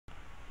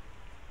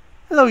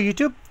Hello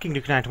YouTube, King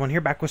Duke 91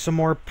 here, back with some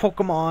more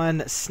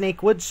Pokemon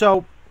Snakewood.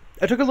 So,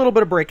 I took a little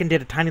bit of break and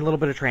did a tiny little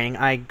bit of training.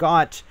 I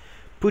got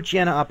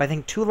Poochyena up, I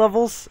think, 2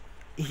 levels.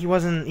 He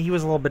was a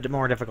little bit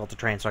more difficult to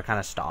train, so I kind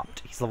of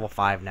stopped. He's level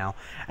 5 now.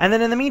 And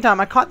then in the meantime,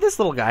 I caught this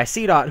little guy,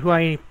 C-Dot, who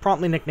I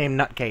promptly nicknamed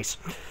Nutcase.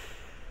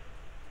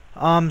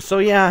 So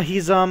yeah,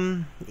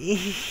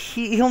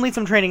 he'll need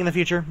some training in the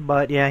future,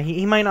 but yeah,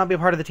 he might not be a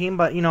part of the team,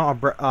 but, you know,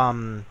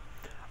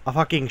 a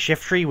fucking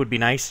shift tree would be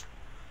nice.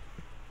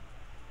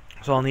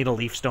 So I'll need a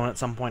leaf stone at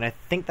some point. I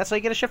think that's how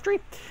you get a shift tree.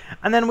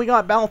 And then we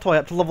got Baltoy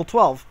up to level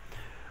 12,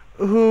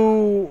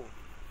 who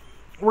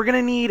we're going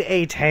to need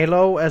a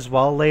Talo as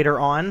well later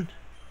on,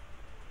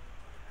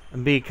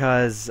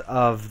 because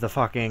of the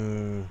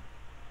fucking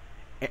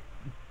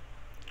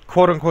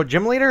quote-unquote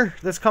gym leader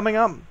that's coming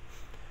up.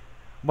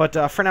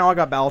 But for now, I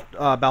got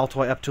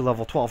Baltoy up to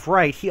level 12.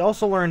 Right, he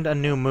also learned a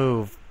new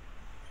move.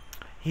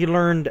 He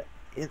learned,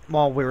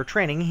 while we were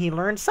training, he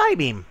learned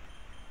Psybeam.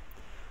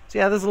 So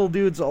yeah, this little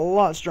dude's a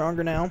lot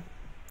stronger now.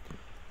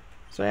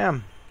 So yeah.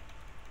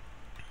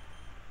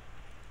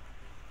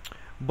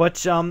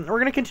 But we're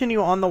going to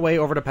continue on the way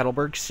over to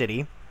Petalburg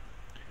City.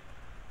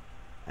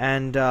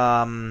 And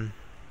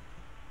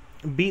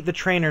beat the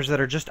trainers that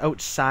are just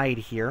outside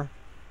here.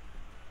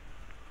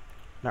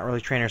 Not really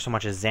trainers so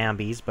much as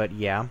zombies, but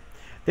yeah.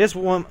 This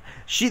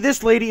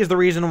lady is the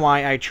reason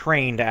why I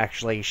trained,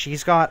 actually.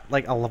 She's got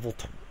like a level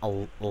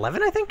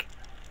 11, I think?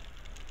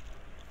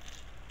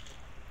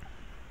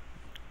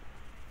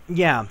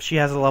 Yeah, she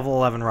has a level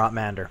 11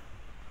 Rotmander.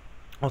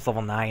 Oh, it's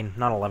level 9,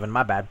 not 11,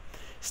 my bad.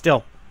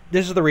 Still,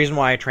 this is the reason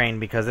why I train,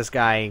 because this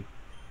guy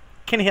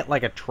can hit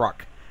like a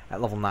truck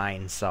at level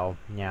 9, so,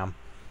 yeah.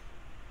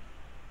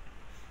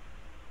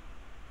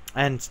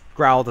 And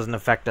Growl doesn't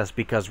affect us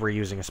because we're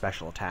using a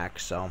special attack,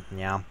 so,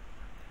 yeah.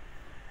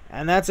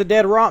 And that's a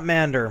dead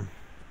Rotmander.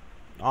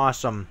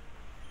 Awesome.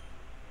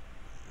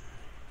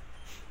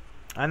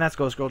 And that's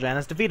Ghost Girl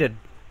Janice defeated.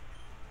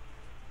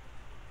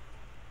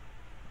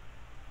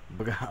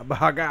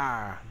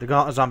 Baga!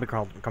 The zombie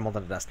crumbled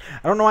into dust.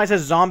 I don't know why it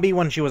says zombie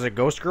when she was a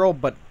ghost girl,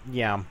 but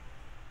yeah.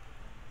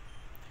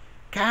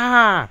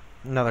 Ka!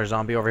 Another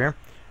zombie over here.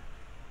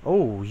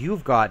 Oh,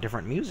 you've got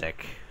different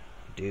music,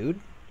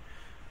 dude.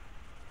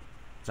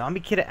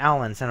 Zombie Kid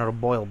Allen sent out a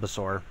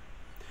Bulbasaur.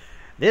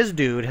 This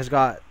dude has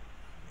got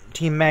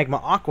Team Magma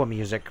Aqua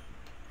music.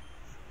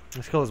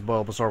 Let's kill this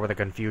Bulbasaur with a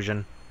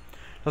confusion.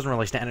 Doesn't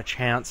really stand a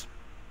chance.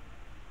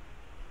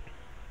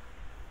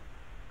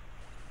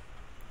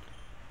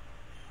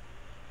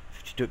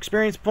 52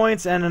 experience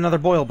points and another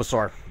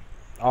Bulbasaur.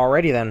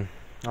 Alrighty then.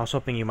 I was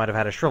hoping you might have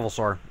had a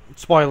Shrivelsaur.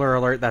 Spoiler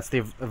alert, that's the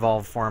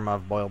evolved form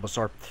of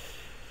Bulbasaur.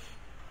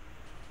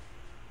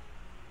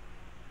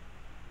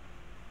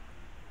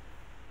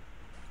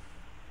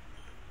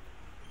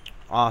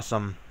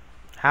 Awesome.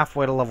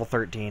 Halfway to level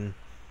 13.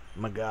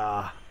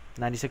 Maga.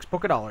 96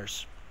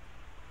 Pokedollars.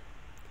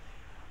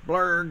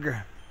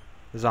 Blurg.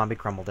 The zombie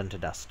crumbled into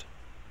dust.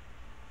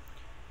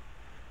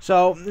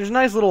 So, there's a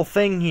nice little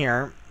thing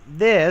here.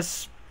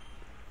 This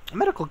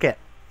medical kit.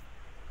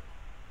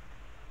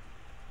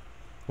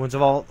 Wounds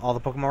of all the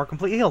Pokemon are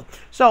completely healed.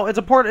 So it's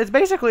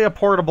basically a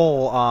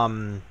portable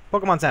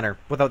Pokemon Center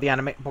without the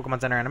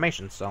Pokemon Center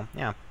animation. So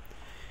yeah,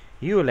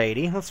 you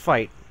lady, let's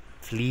fight.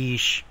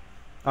 Fleesh.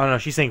 Oh no,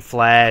 she's saying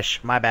flesh.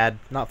 My bad,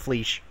 not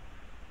fleesh.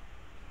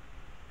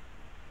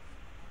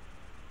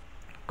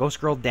 Ghost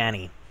Girl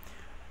Danny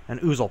and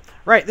Oozle.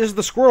 Right, this is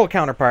the squirrel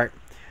counterpart.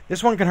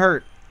 This one can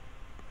hurt.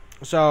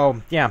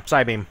 So yeah,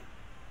 Psybeam.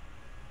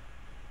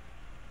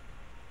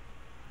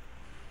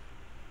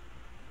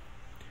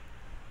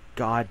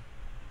 God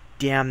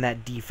damn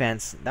that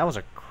defense. That was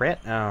a crit?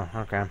 Oh,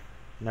 okay.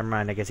 Never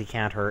mind, I guess he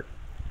can't hurt.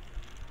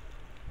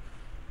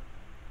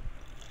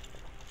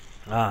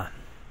 Let's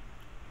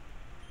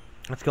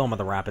kill him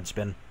with a rapid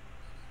spin.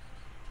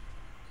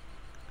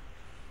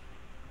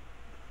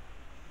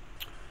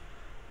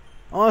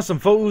 Awesome.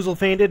 Foe Oozle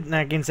fainted, and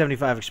I gained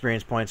 75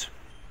 experience points.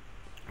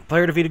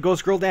 Player defeated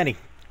Ghost Girl Danny.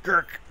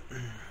 Gurk.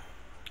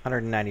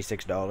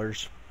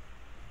 $196.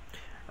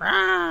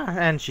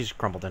 And she's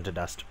crumbled into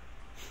dust.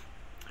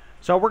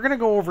 So we're going to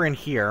go over in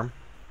here.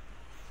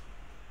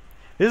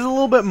 This is a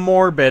little bit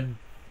morbid.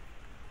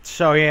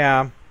 So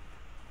yeah.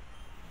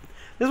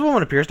 This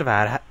woman appears to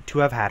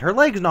have had her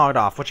legs gnawed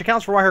off, which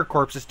accounts for why her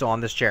corpse is still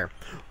on this chair.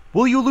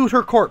 Will you loot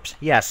her corpse?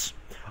 Yes.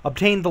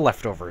 Obtain the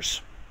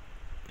leftovers.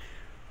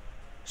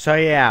 So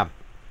yeah.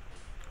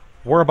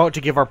 We're about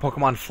to give our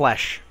Pokemon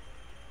flesh.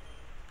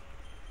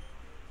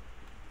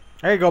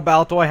 There you go,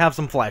 Baltoy. Have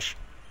some flesh.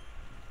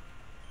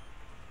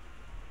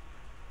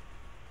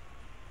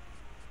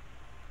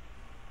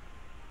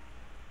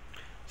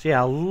 So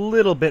yeah, a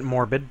little bit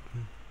morbid.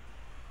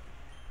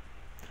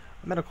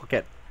 Medical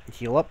kit.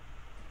 Heal up.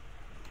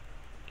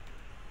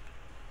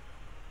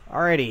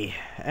 Alrighty.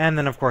 And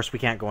then, of course, we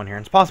can't go in here.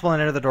 It's possible to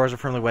enter. The doors are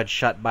firmly wedged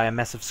shut by a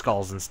mess of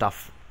skulls and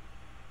stuff.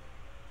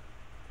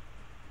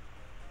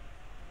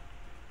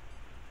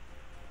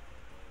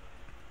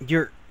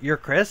 You're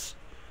Chris?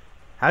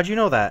 How'd you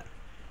know that?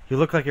 You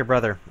look like your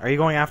brother. Are you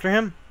going after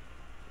him?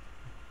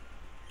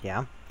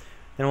 Yeah.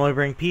 Then will we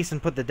bring peace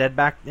and put the dead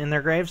back in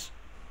their graves?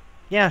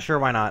 Yeah, sure,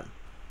 why not?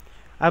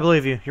 I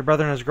believe you. Your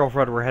brother and his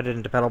girlfriend were headed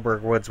into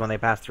Petalburg Woods when they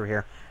passed through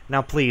here.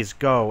 Now please,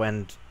 go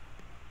and...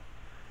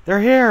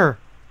 They're here!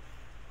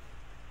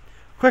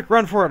 Quick,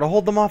 run for it. I'll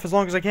hold them off as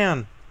long as I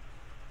can.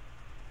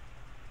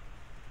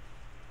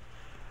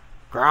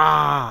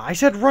 Grah! I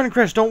said run,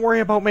 Chris. Don't worry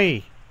about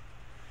me.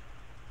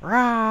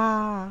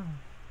 Grah!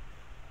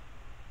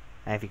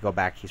 And if you go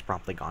back, he's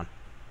promptly gone.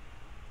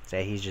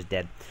 Say he's just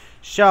dead.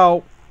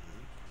 So,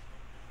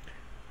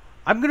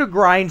 I'm going to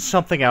grind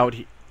something out.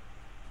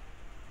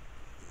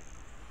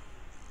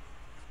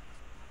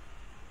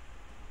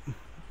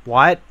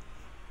 What?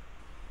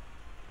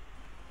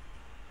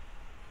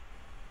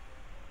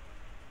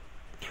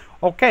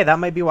 Okay, that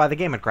might be why the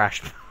game had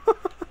crashed.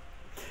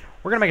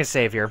 We're going to make a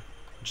save here,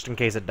 just in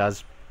case it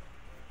does.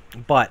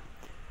 But,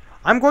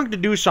 I'm going to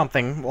do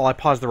something while I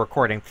pause the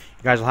recording.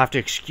 You guys will have to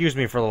excuse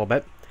me for a little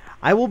bit.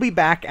 I will be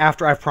back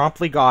after I've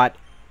promptly got,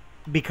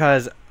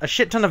 because a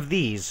shit ton of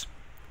these.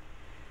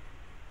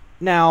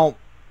 Now,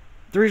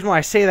 the reason why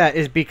I say that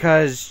is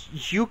because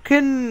you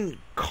can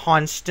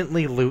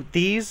constantly loot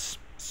these.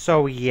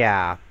 So,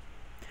 yeah.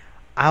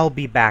 I'll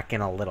be back in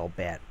a little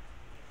bit.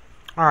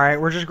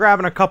 Alright, we're just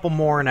grabbing a couple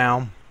more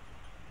now.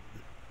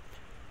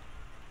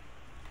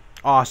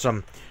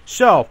 Awesome.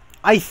 So,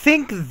 I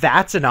think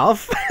that's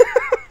enough.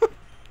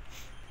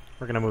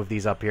 We're going to move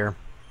these up here.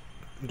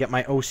 Get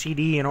my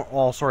OCD and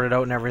all sorted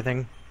out and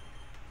everything.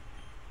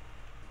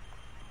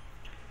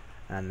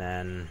 And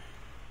then...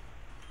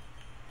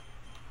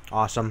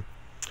 Awesome.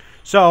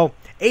 So,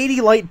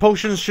 80 light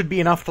potions should be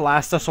enough to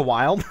last us a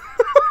while.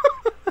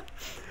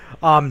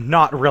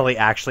 Not really,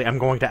 actually. I'm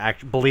going to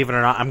believe it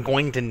or not, I'm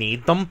going to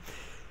need them.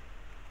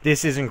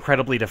 This is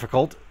incredibly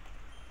difficult.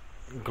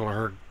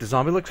 The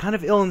zombie looks kind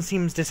of ill and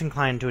seems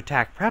disinclined to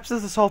attack. Perhaps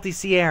it's the salty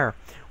sea air.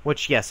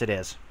 Which, yes, it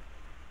is.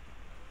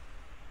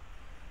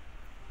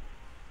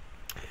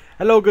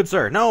 Hello, good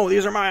sir. No,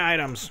 these are my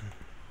items.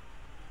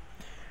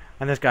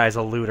 And this guy's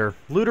a looter.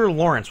 Looter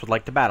Lawrence would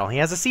like to battle. He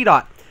has a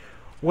C-Dot,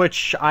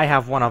 which I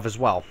have one of as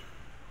well.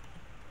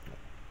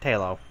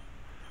 Talo.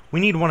 We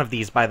need one of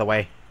these, by the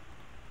way.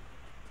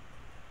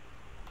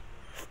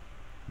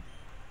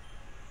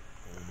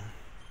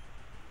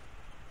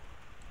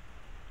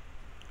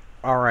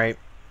 Alright.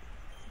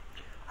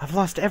 I've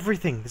lost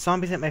everything. The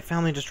zombies ate my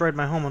family and destroyed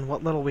my home, and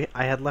what little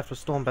I had left was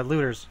stolen by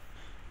looters.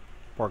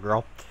 Poor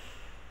girl.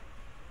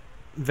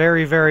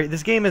 Very, very...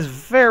 This game is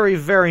very,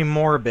 very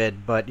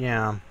morbid, but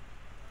yeah.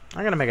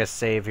 I'm gonna make a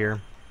save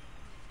here.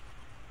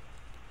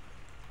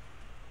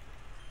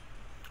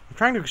 I'm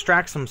trying to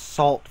extract some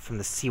salt from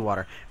the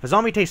seawater. If a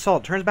zombie tastes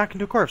salt, it turns back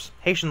into a corpse.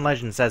 Haitian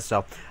legend says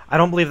so. I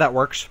don't believe that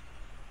works.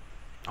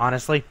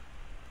 Honestly.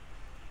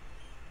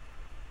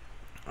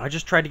 I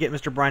just tried to get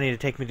Mr. Briny to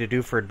take me to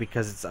Dewford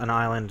because it's an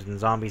island and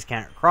zombies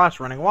can't cross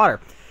running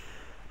water.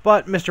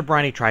 But Mr.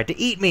 Briny tried to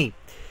eat me.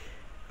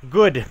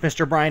 Good,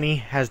 Mr. Briny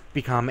has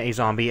become a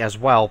zombie as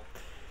well.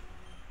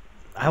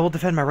 I will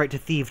defend my right to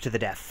thieve to the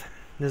death.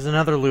 There's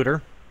another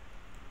looter.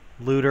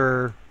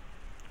 Looter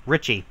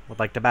Richie would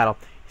like to battle.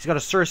 He's got a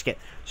surskit.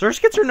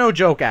 Surskits are no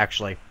joke,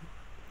 actually.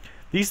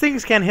 These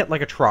things can hit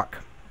like a truck.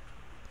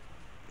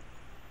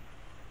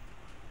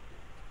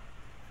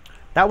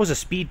 That was a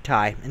speed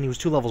tie, and he was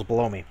 2 levels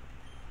below me.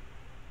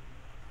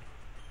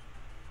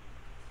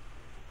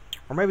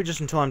 Or maybe just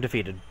until I'm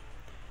defeated.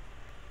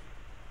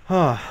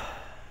 Alright,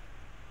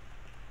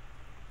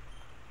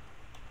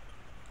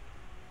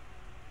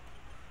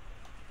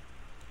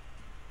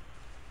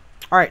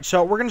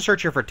 so we're going to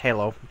search here for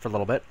Talo for a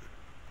little bit.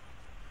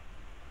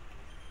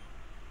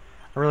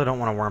 I really don't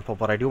want a Wurmple,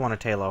 but I do want a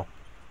Talo.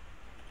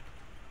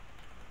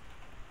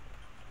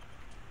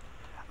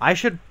 I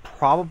should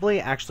probably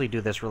actually do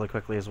this really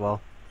quickly as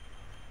well.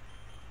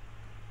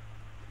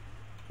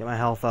 Get my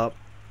health up.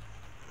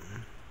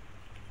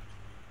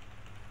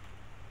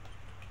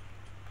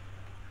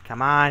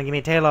 Come on, give me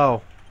a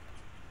Talo.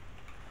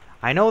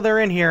 I know they're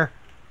in here.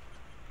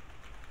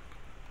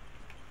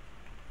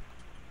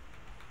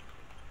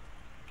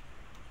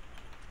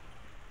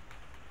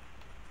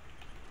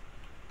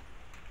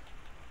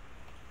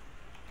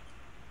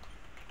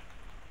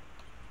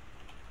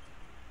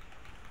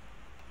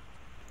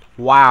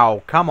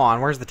 Wow, come on,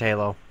 where's the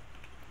Talo?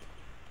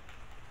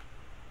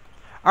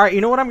 Alright, you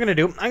know what I'm going to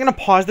do? I'm going to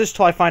pause this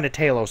till I find a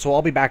Talo, so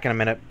I'll be back in a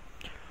minute.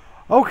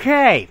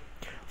 Okay,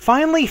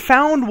 finally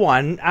found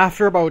one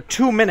after about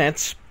 2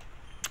 minutes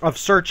of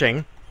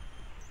searching.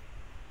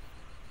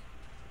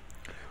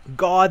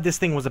 God, this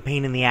thing was a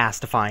pain in the ass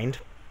to find.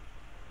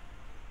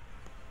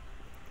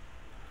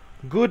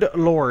 Good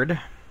lord.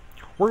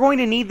 We're going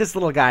to need this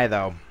little guy,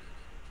 though.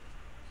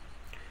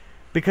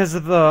 Because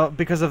of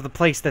the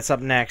place that's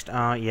up next.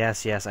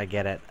 Yes, I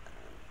get it.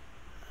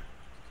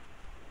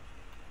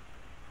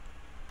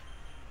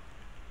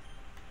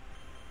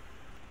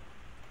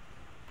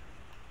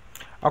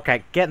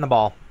 Okay, get in the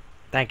ball.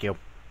 Thank you.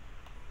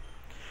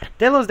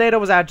 Talo's data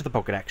was added to the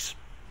Pokedex.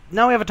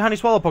 Now we have a tiny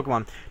swallow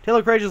Pokemon.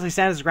 Talo courageously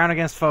stands his ground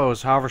against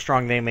foes, however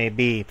strong they may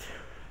be.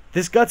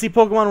 This gutsy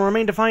Pokemon will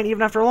remain defiant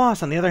even after a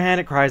loss. On the other hand,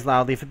 it cries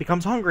loudly if it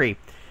becomes hungry.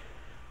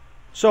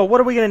 So,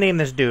 what are we going to name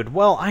this dude?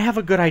 Well, I have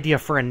a good idea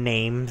for a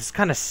name. It's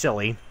kind of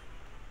silly.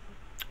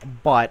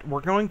 But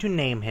we're going to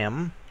name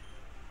him...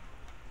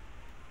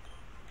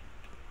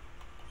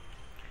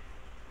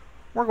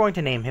 We're going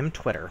to name him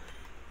Twitter.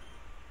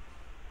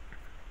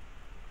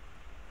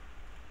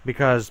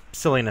 Because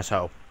silliness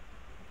ho.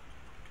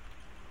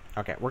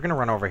 Okay, we're going to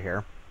run over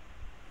here.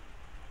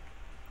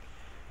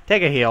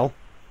 Take a heal.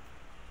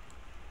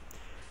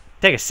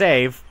 Take a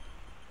save.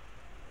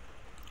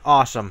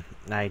 Awesome.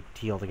 I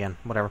healed again.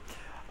 Whatever.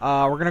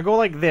 We're going to go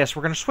like this.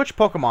 We're going to switch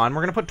Pokemon.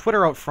 We're going to put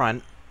Twitter out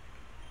front.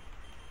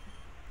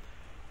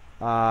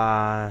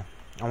 I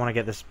want to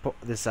get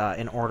this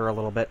in order a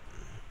little bit.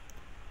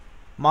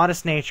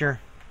 Modest nature.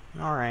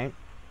 Alright.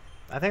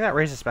 I think that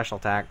raises special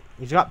attack.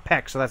 He's got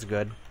Peck, so that's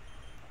good.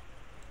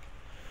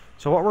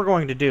 So what we're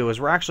going to do is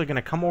we're actually going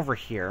to come over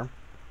here.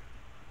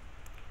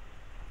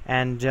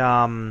 And,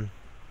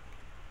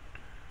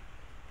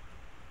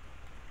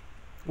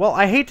 well,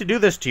 I hate to do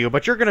this to you,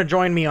 but you're going to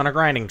join me on a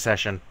grinding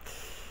session.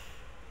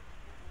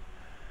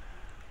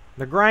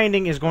 The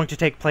grinding is going to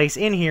take place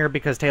in here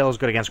because Tail is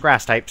good against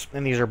grass types,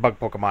 and these are bug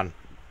Pokemon.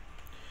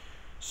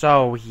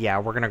 So, yeah,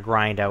 we're going to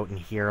grind out in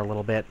here a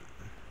little bit.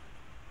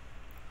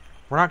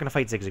 We're not going to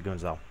fight Zigzagoons,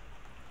 though.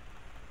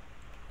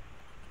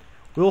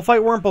 We will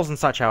fight Wurmples and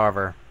such,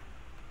 however.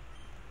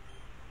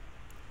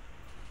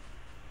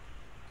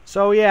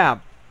 So, yeah.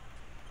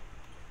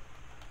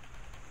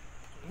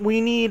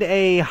 We need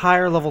a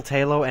higher level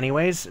Tailo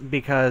anyways,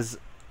 because...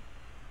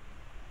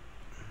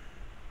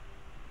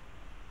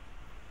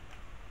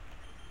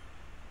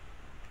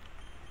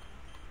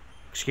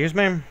 Excuse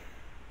me?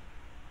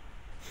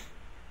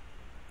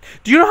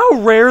 Do you know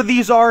how rare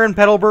these are in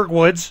Petalburg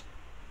Woods?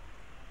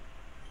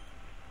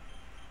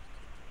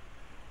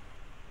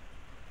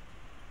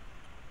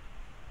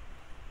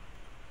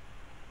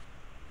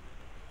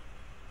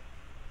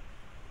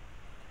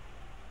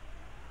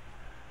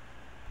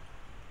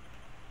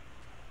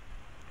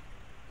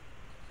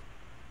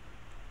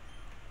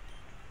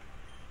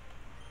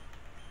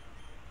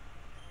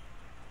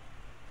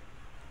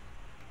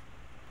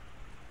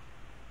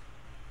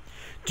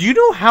 Do you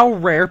know how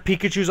rare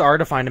Pikachus are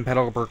to find in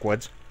Petalburg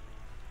Woods?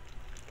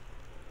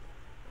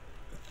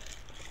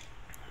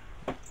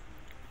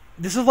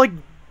 This is like...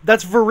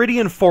 That's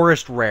Viridian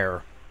Forest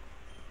rare.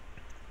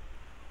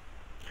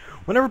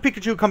 Whenever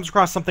Pikachu comes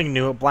across something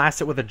new, it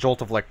blasts it with a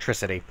jolt of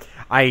electricity.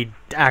 I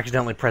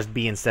accidentally pressed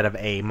B instead of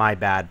A. My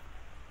bad.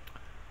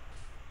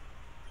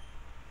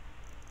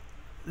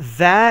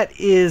 That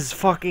is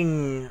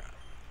fucking...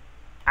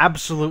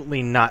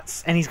 absolutely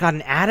nuts. And he's got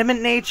an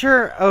adamant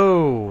nature?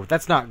 Oh,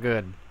 that's not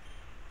good.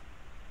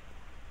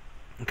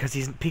 Because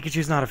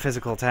Pikachu's not a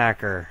physical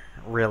attacker,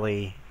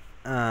 really.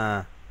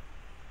 Although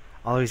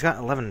he's got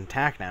 11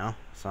 attack now.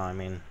 So, I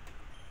mean,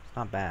 it's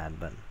not bad,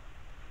 but...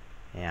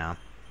 yeah.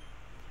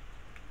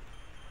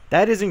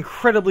 That is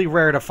incredibly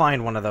rare to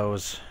find one of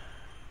those.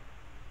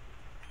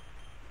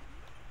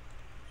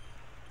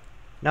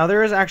 Now,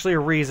 there is actually a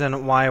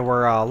reason why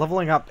we're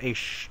leveling up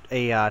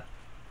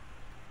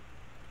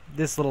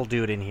this little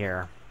dude in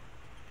here.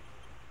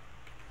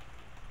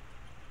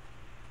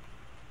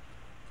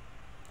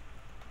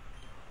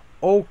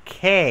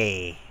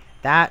 Okay.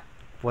 That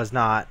was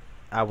not...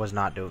 I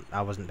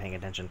wasn't paying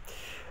attention.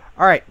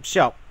 Alright,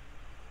 so...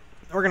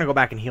 we're gonna go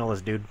back and heal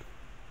this dude.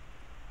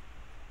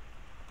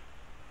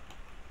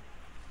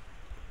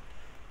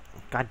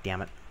 God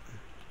damn it.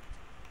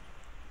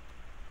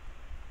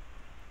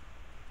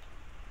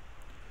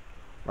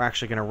 We're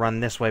actually gonna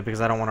run this way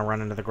because I don't want to run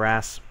into the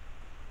grass.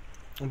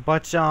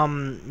 But,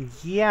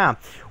 yeah.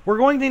 We're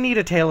going to need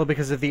a Tailo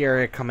because of the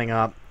area coming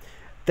up.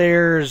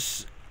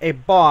 There's a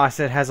boss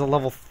that has a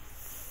level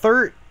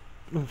 30...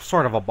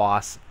 sort of a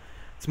boss.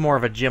 It's more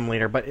of a gym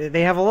leader, but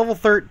they have a level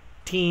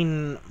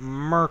 13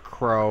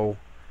 Murkrow.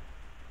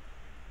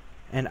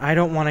 And I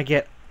don't want to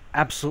get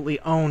absolutely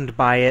owned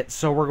by it,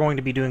 so we're going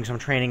to be doing some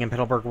training in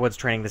Petalburg Woods,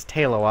 training this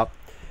Tailo up.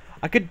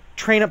 I could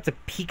train up to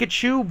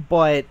Pikachu,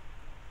 but...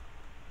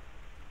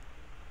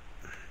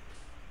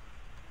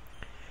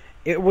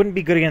 it wouldn't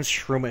be good against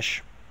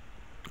Shroomish.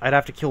 I'd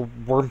have to kill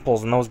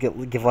Wurmples, and those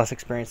give less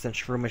experience than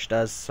Shroomish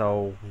does,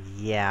 so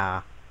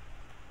yeah.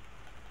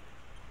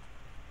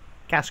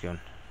 Cascoon.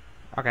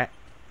 Okay.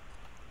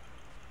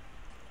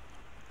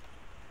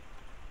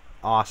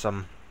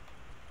 Awesome.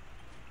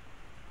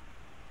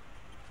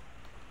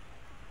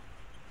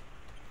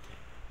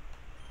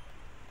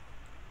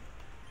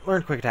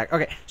 Learn Quick Attack.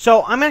 Okay,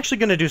 so I'm actually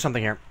going to do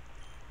something here.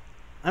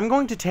 I'm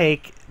going to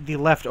take the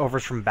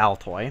leftovers from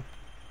Baltoy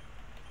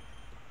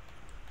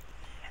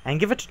and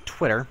give it to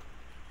Twitter,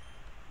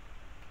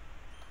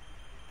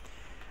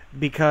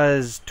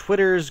 because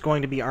Twitter's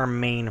going to be our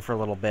main for a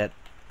little bit.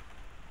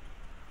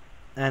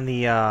 And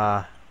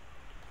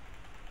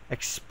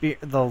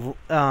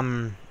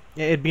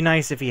it'd be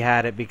nice if he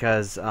had it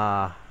because,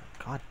 god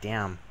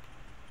damn.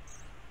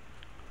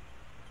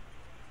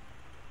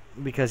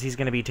 Because he's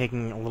going to be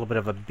taking a little bit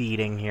of a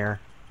beating here.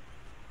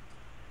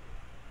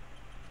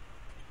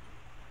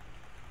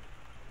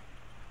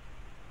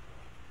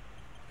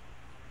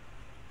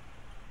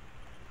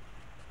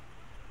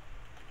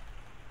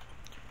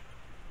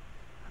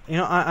 You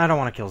know, I don't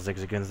want to kill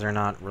Zigzagoons. They're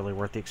not really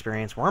worth the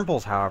experience.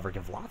 Wurmples, however,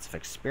 give lots of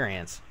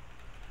experience.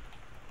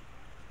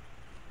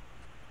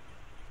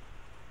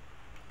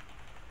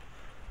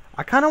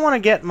 I kind of want to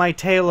get my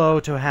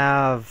Tailo to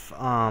have,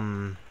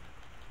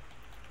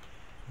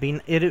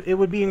 it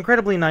would be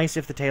incredibly nice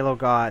if the Tailo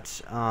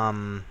got,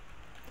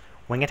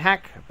 wing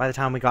attack by the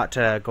time we got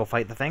to go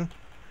fight the thing.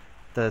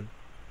 The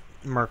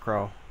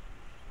Murkrow.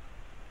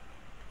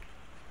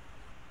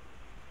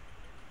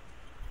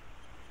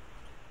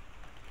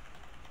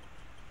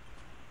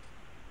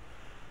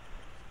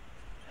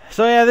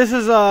 So yeah, this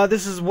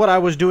is what I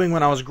was doing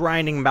when I was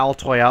grinding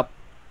Baltoy up,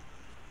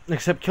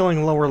 except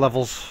killing lower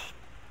levels.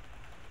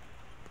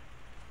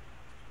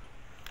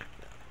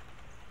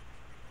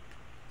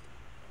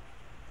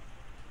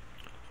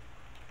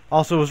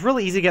 Also, it was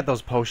really easy to get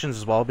those potions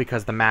as well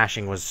because the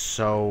mashing was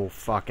so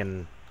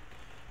fucking...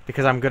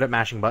 Because I'm good at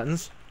mashing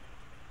buttons.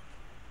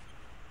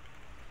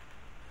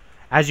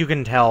 As you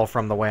can tell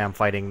from the way I'm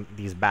fighting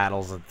these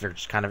battles, they're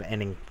just kind of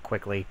ending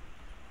quickly.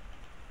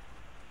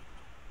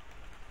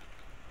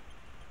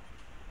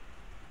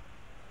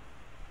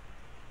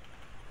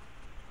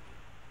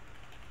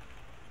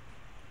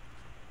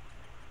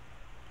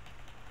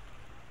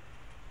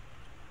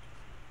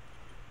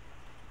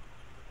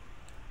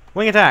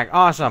 Wing attack,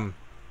 awesome.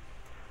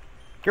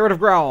 Get rid of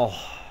Growl.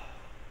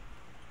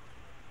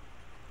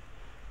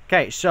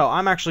 Okay, so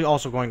I'm actually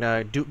also going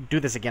to do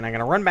this again. I'm going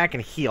to run back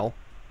and heal.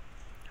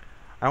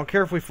 I don't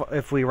care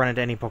if we run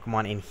into any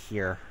Pokemon in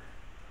here.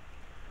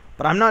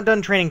 But I'm not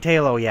done training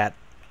Tailo yet.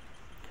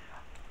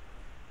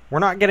 We're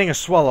not getting a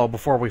Swallow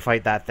before we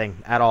fight that thing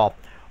at all.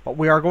 But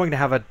we are going to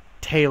have a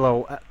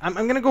Tailo. I'm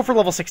going to go for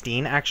level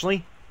 16,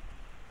 actually.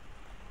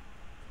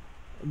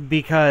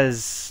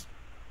 Because...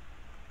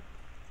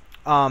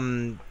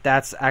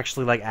 that's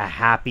actually like a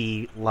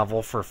happy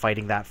level for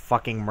fighting that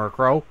fucking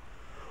Murkrow.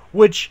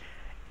 Which,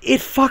 it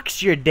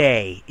fucks your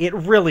day. It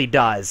really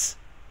does.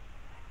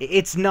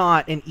 It's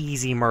not an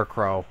easy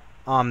Murkrow.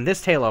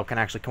 This Tailo can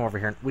actually come over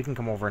here. We can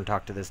come over and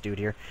talk to this dude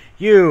here.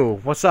 You!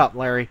 What's up,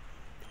 Larry?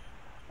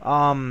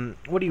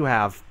 What do you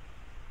have?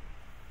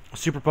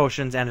 Super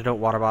Potions, Antidote,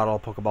 Water Bottle,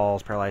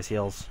 Pokeballs, Paralyze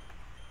Heals.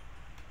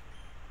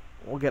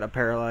 We'll get a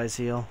Paralyze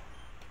Heal.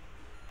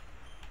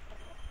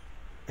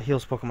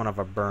 Heals Pokemon of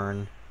a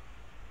burn.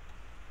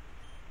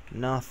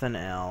 Nothing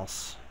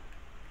else.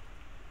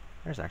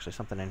 There's actually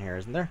something in here,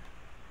 isn't there?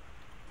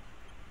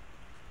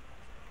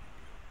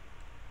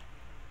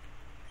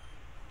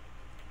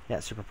 Yeah,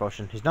 Super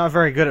Potion. He's not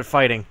very good at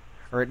fighting.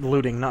 Or at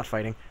looting, not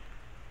fighting.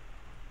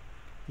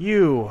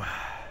 You.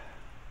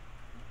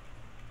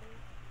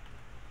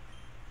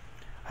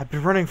 I've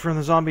been running from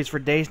the zombies for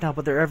days now,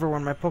 but they're everywhere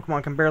and my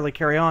Pokemon can barely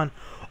carry on.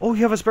 Oh,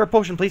 you have a spare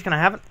potion, please. Can I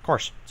have it? Of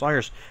course. It's all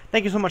yours.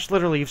 Thank you so much,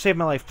 literally. You've saved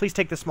my life. Please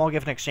take this small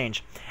gift in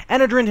exchange.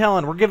 And a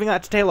Drintellin. We're giving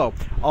that to Tailo.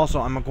 Also,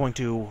 I'm going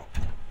to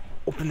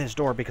open this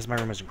door because my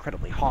room is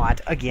incredibly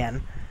hot.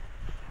 Again.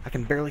 I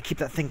can barely keep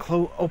that thing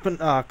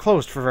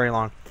closed for very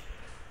long.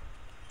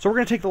 So we're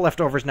going to take the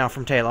leftovers now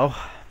from Tailo.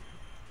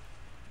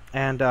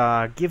 And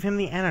give him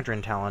the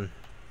Anadrin Talon.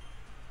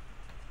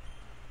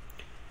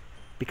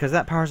 Because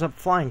that powers up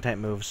flying-type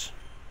moves.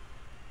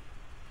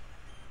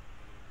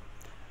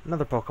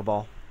 Another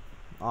Pokeball.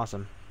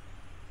 Awesome.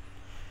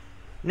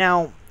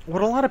 Now,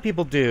 what a lot of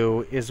people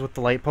do is with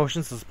the light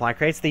potions, the supply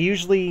crates, they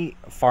usually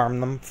farm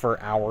them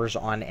for hours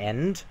on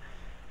end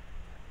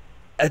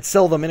and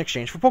sell them in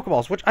exchange for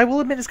Pokeballs, which I will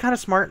admit is kind of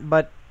smart,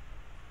 but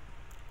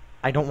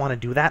I don't want to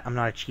do that. I'm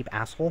not a cheap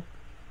asshole.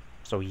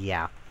 So,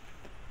 yeah.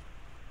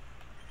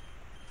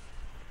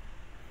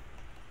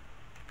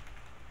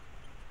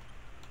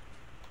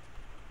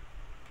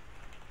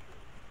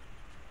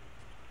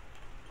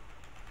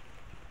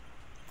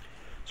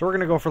 So we're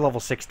going to go for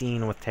level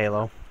 16 with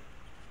Tailo.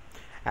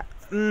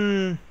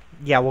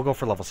 Yeah, we'll go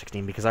for level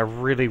 16 because I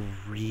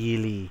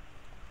really...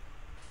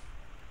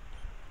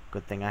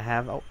 Good thing I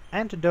have... Oh,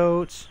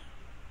 antidotes.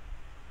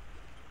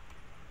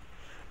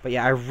 But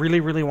yeah, I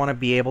really want to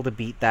be able to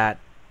beat that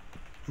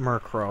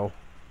Murkrow.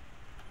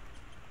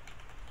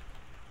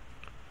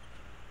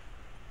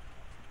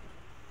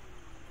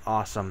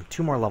 Awesome.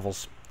 2 more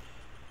levels.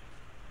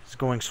 It's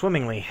going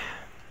swimmingly.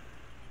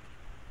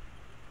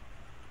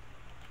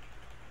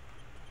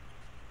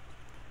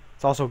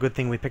 It's also a good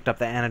thing we picked up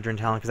the Anadrin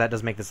Talon, because that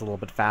does make this a little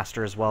bit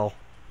faster as well.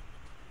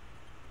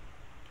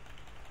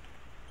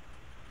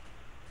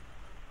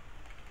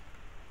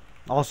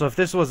 Also, if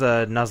this was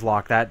a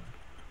Nuzlocke, that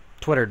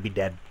Twitter'd be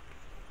dead.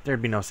 There'd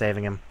be no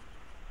saving him.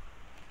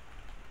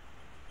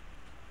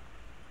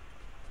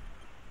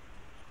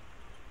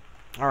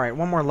 Alright,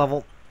 one more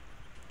level.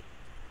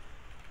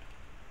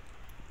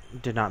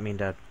 Did not mean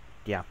to...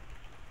 Yeah.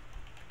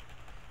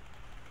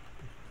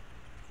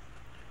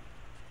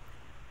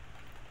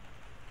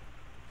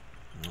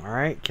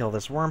 Alright, kill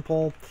this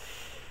Wurmple.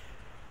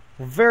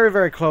 We're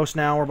very close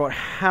now. We're about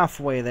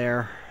halfway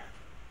there.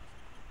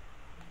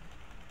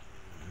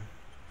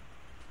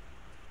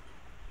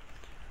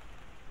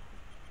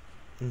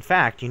 In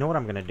fact, you know what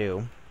I'm going to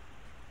do?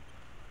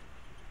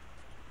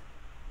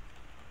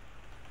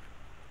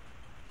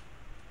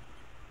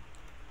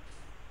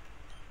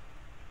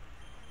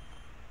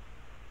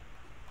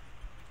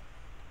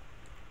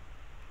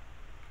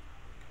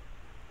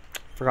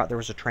 Forgot there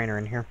was a trainer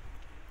in here.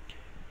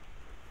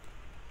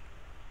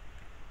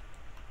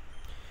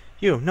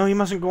 No, you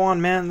mustn't go on,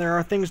 man. There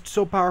are things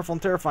so powerful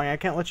and terrifying. I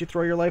can't let you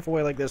throw your life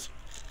away like this.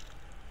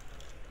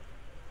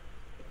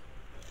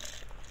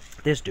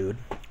 This dude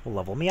will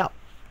level me up.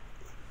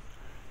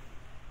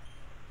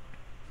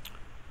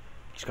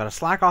 He's got a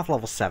slack off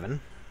level 7.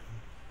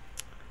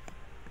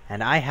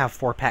 And I have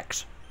 4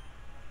 pecs.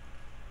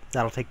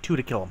 That'll take 2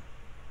 to kill him.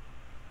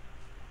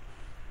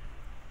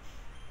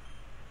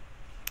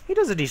 He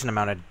does a decent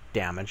amount of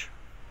damage.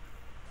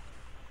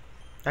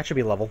 That should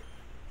be level.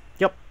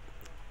 Yep.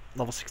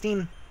 Level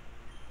 16.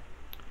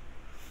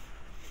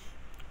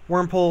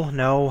 Wormpull,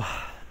 no.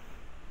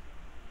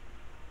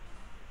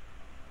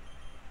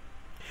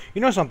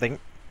 You know something?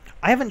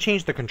 I haven't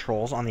changed the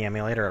controls on the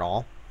emulator at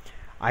all.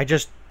 I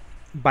just,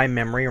 by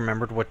memory,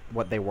 remembered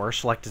what they were.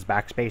 Select is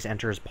backspace,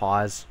 enter is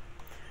pause,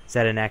 Z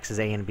and X is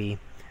A and B, and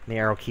the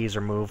arrow keys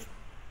are move,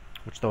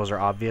 which those are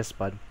obvious,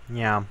 but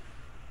yeah.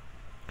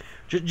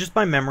 Just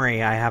by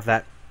memory, I have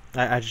that.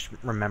 I just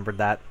remembered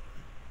that.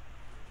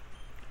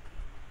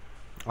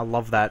 I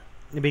love that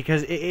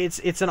because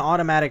it's an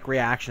automatic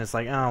reaction. It's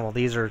like, oh well,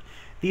 these are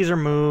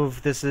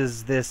move. This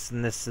is this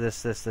and this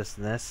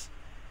and this.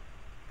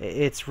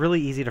 It's really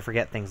easy to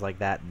forget things like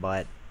that,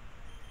 but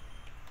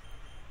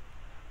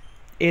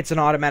it's an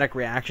automatic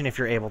reaction if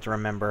you're able to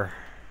remember,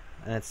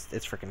 and it's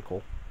freaking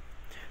cool.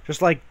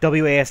 Just like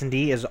WAS and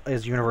D is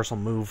universal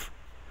move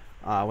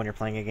when you're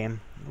playing a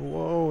game.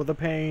 Whoa, the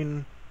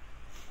pain.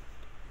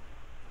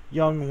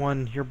 Young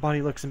one, your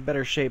body looks in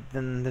better shape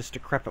than this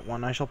decrepit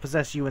one. I shall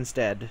possess you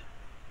instead.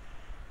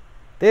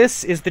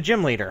 This is the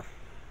gym leader.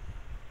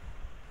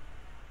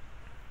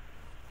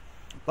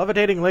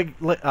 Levitating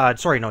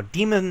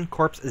Demon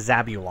Corpse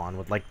Zabulon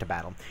would like to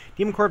battle.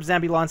 Demon Corpse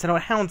Zabulon sent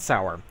out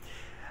Houndsour.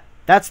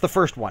 That's the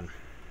first one.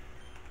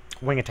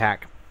 Wing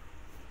attack.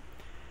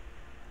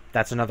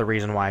 That's another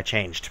reason why I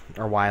changed,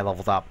 or why I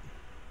leveled up.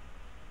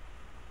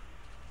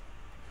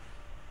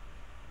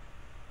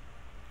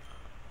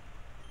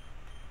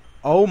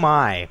 Oh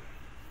my.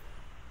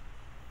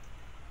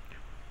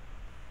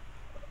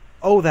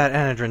 Oh, that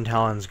Enedrin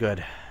Talon's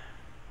good.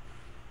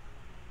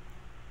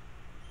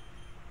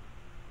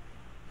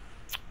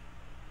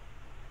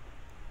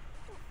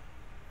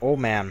 Oh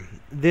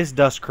man. This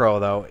Dust Crow,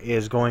 though,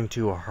 is going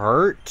to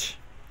hurt.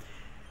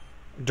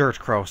 Dirt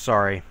Crow,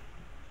 sorry.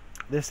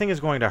 This thing is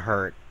going to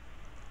hurt.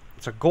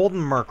 It's a Golden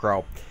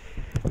Murkrow.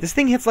 This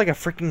thing hits like a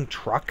freaking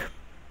truck,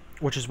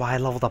 which is why I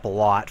leveled up a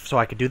lot, so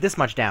I could do this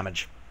much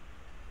damage.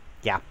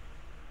 Yeah.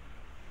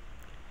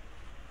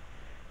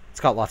 It's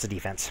got lots of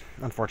defense,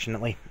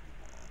 unfortunately.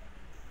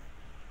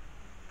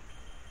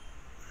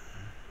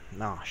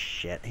 Oh,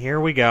 shit. Here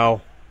we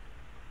go.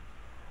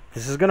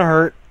 This is gonna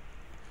hurt.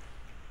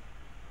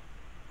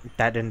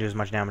 That didn't do as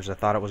much damage as I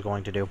thought it was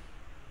going to do.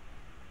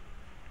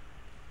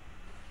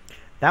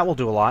 That will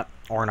do a lot,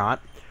 or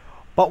not.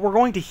 But we're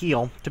going to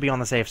heal, to be on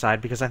the safe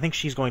side, because I think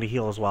she's going to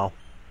heal as well.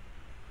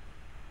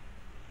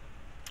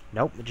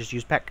 Nope, it just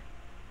used Peck.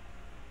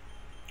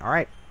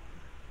 Alright.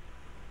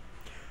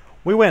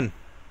 We win.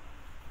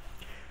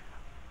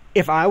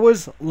 If I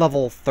was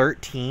level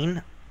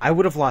 13, I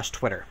would have lost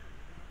Twitter.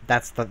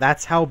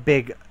 That's how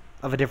big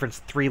of a difference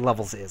 3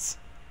 levels is.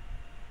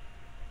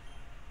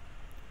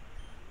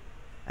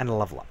 And a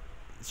level up.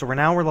 So we're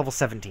level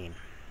 17.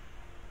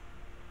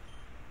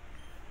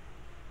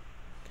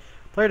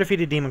 Player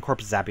defeated Demon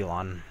Corpse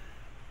Zabulon.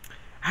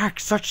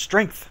 Such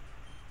strength!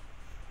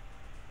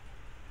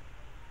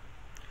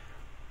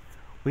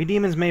 We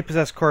demons may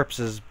possess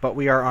corpses, but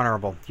we are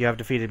honorable. You have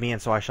defeated me,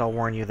 and so I shall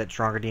warn you that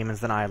stronger demons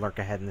than I lurk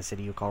ahead in the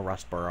city you call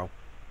Rustborough.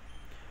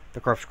 The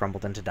corpse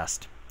crumbled into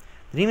dust.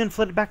 The demon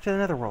flitted back to the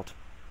netherworld.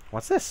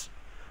 What's this?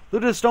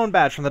 Looted a stone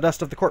badge from the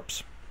dust of the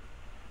corpse.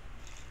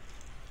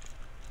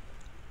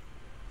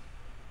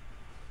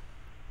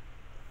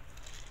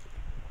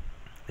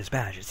 This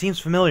badge, it seems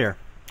familiar.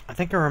 I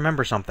think I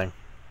remember something.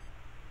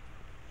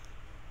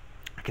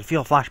 I can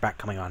feel a flashback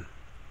coming on.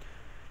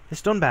 This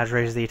stone badge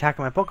raises the attack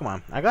of my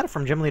Pokemon. I got it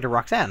from gym leader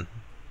Roxanne.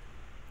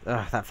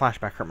 Ugh, that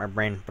flashback hurt my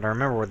brain, but I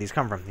remember where these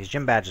come from. These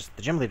gym badges,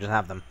 the gym leaders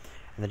have them,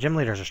 and the gym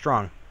leaders are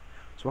strong.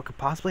 So what could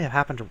possibly have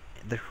happened to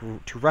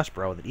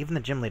Rustborough that even the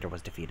gym leader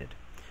was defeated?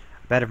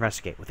 I better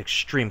investigate with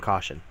extreme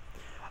caution.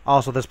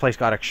 Also, this place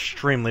got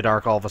extremely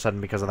dark all of a sudden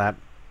because of that.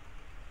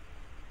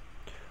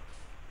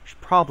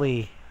 Should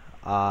probably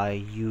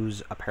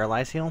use a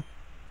Paralyze Heal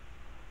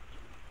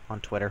on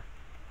Twitter.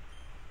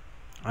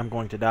 I'm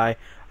going to die.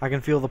 I can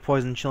feel the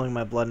poison chilling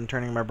my blood and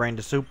turning my brain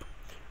to soup.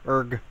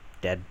 Erg.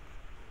 Dead.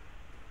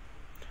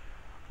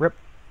 Rip.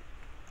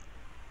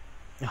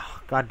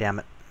 Oh, God damn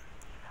it.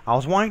 I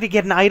was wanting to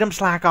get an item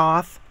slack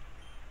off.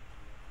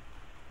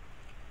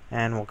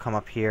 And we'll come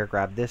up here,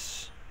 grab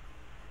this.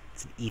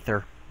 It's an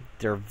ether.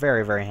 They're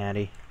very, very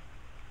handy.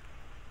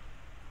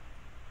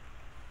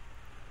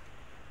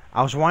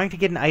 I was wanting to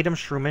get an item,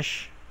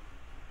 Shroomish.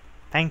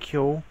 Thank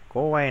you. Go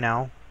away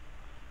now.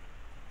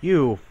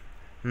 You.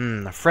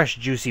 A fresh,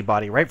 juicy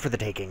body, right for the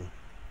taking.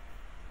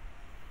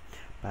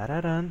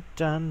 Ba-da-dun,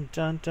 dun,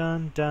 dun,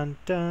 dun, dun,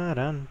 dun,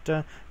 dun,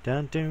 dun,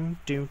 dun, dun,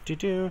 dun, dun,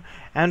 dun.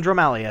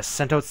 Andromalius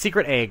sent out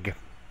secret egg.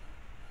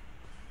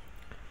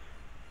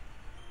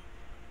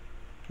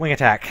 Wing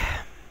attack.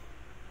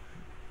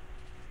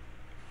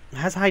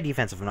 Has high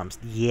defensive nums.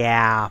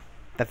 Yeah,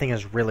 that thing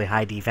is really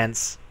high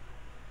defense.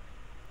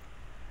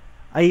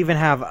 I even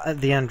have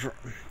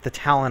the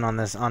Talon on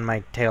this on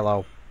my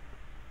Tailo.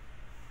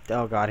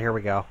 Oh god, here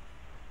we go.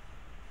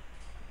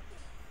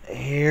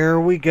 Here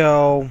we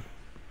go.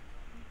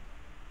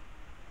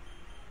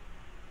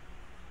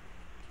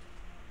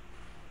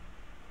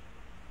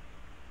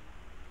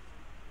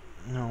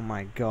 Oh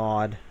my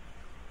god.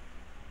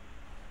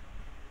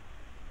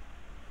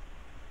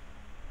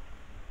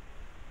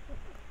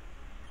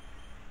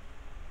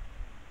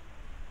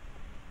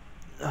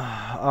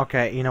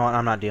 Okay, you know what?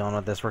 I'm not dealing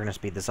with this. We're gonna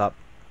speed this up.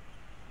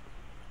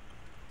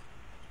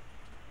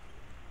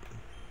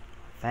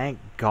 Thank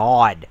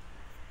God.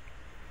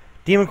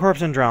 Demon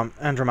Corpse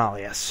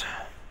Andromalius.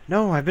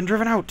 No, I've been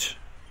driven out.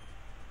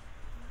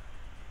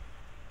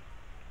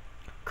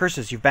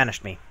 Curses, you've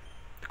banished me.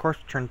 The corpse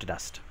turned to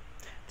dust.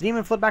 The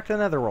demon fled back to the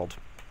netherworld.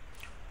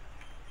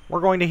 We're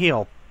going to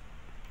heal.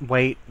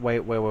 Wait.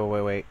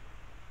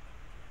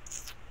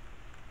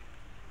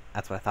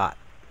 That's what I thought.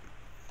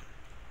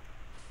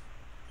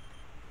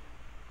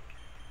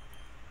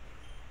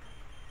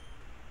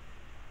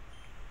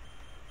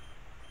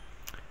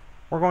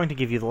 We're going to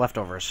give you the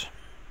leftovers.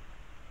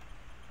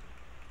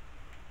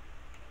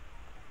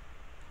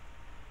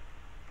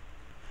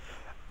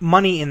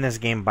 Money in this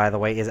game, by the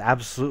way, is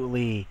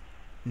absolutely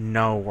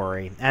no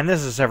worry. And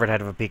this is a severed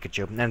head of a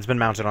Pikachu, and it's been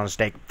mounted on a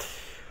stake.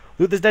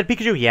 Loot this dead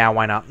Pikachu? Yeah,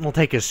 why not? We'll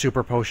take his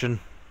super potion.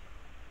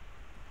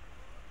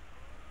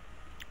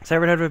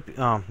 Severed head of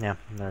a... Oh, yeah,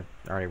 I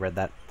already read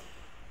that.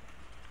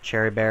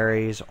 Cherry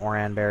berries,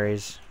 Oran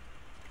berries.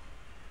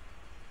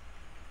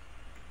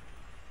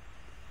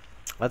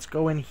 Let's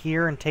go in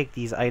here and take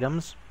these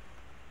items.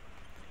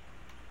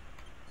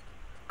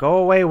 Go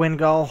away,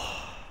 Wingull.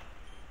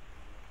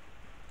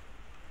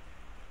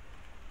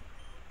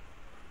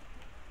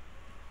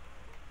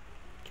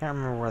 Can't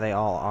remember where they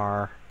all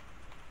are.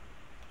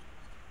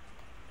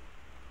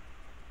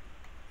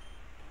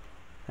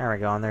 There we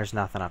go, and there's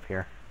nothing up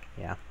here.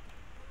 Yeah.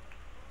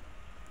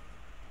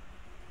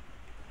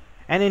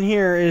 And in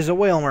here is a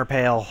Whalmer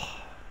pail.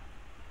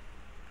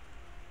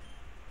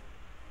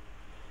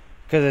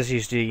 Because this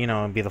used to, you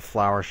know, be the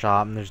flower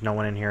shop, and there's no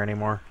one in here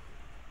anymore.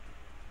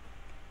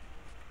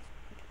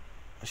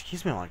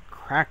 Excuse me while I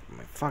crack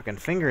my fucking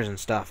fingers and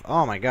stuff.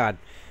 Oh my god.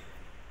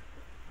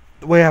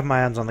 The way I have my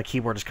hands on the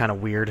keyboard is kind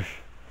of weird.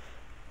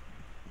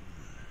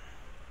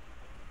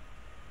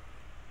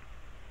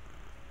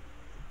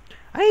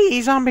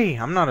 Hey, zombie!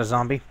 I'm not a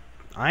zombie.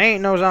 I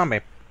ain't no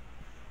zombie.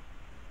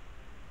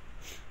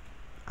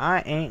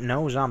 I ain't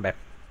no zombie.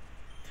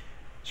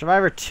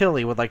 Survivor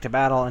Tilly would like to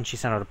battle, and she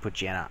sent out a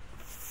Poochyena.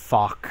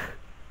 Fuck.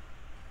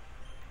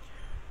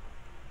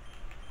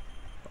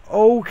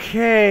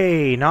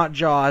 Okay, not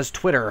Jaws,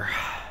 Twitter.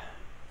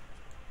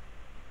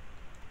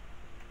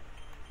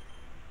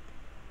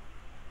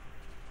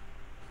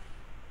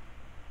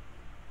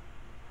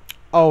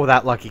 Oh,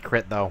 that lucky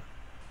crit, though.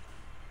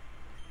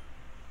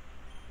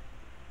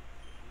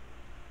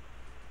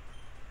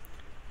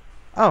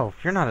 Oh,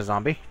 you're not a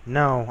zombie.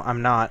 No,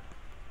 I'm not.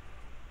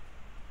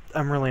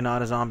 I'm really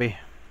not a zombie.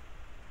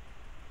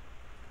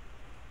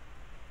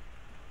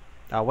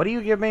 What do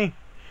you give me?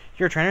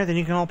 You're a trainer, then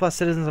you can help us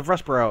citizens of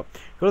Rustboro.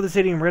 Go to the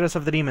city and rid us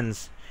of the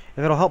demons.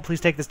 If it'll help,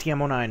 please take this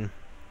TM09.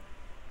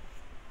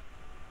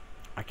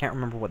 I can't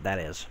remember what that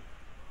is.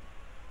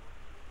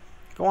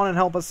 Go on and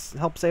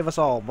help save us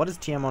all. What is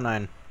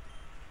TM09?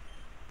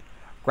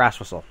 Grass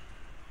whistle.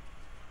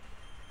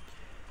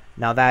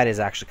 Now that is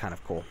actually kind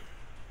of cool.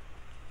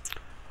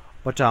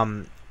 But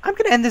I'm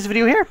gonna end this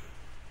video here.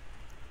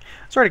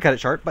 Sorry to cut it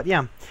short, but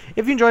yeah.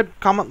 If you enjoyed,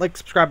 comment, like,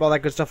 subscribe, all that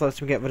good stuff. Lets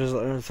me know what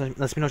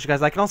you guys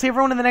like, and I'll see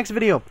everyone in the next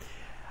video.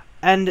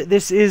 And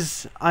this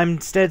is, I'm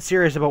dead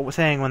serious about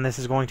saying when this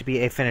is going to be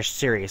a finished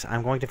series.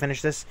 I'm going to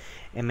finish this.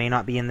 It may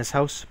not be in this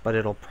house, but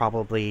it'll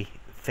probably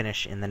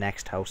finish in the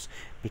next house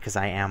because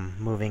I am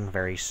moving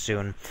very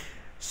soon.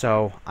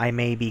 So I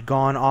may be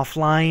gone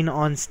offline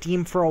on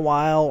Steam for a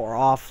while, or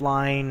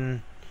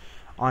offline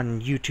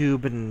on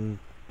YouTube and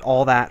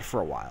all that for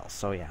a while.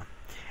 So yeah.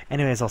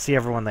 Anyways, I'll see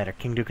everyone later.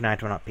 King Duke and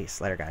I, peace.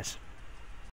 Later, guys.